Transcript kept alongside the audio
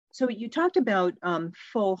So you talked about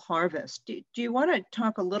full harvest. Do you want to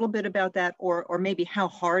talk a little bit about that, or maybe how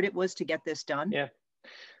hard it was to get this done? Yeah,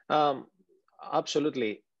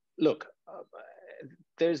 absolutely. Look,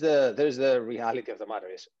 there's the reality of the matter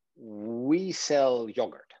is we sell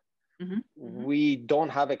yogurt. We don't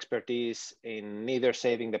have expertise in neither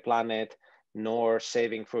saving the planet, nor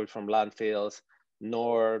saving fruit from landfills,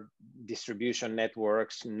 nor distribution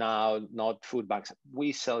networks, now not food banks.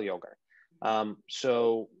 We sell yogurt.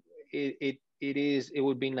 So it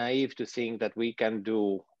would be naive to think that we can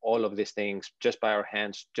do all of these things just by our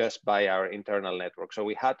hands, just by our internal network. So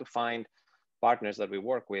we had to find partners that we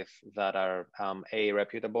work with that are A,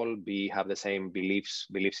 reputable, B, have the same belief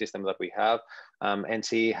system that we have, and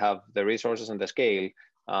C, have the resources and the scale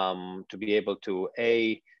to be able to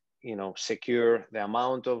A, secure the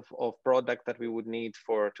amount of product that we would need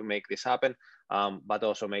to make this happen, but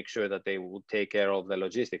also make sure that they would take care of the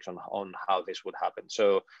logistics on how this would happen.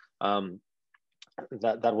 So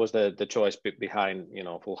that was the choice behind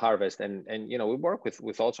Full Harvest, and we work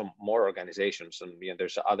with also more organizations, and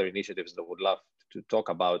there's other initiatives that would love to talk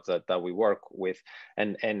about that we work with,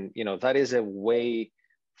 and that is a way.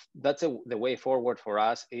 That's the way forward for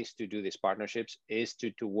us, is to do these partnerships, is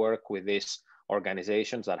to work with these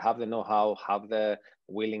organizations that have the know-how, have the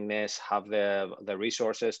willingness, have the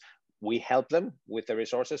resources. We help them with the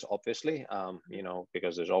resources, obviously,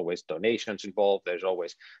 because there's always donations involved. There's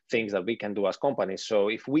always things that we can do as companies. So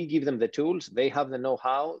if we give them the tools, they have the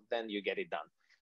know-how, then you get it done.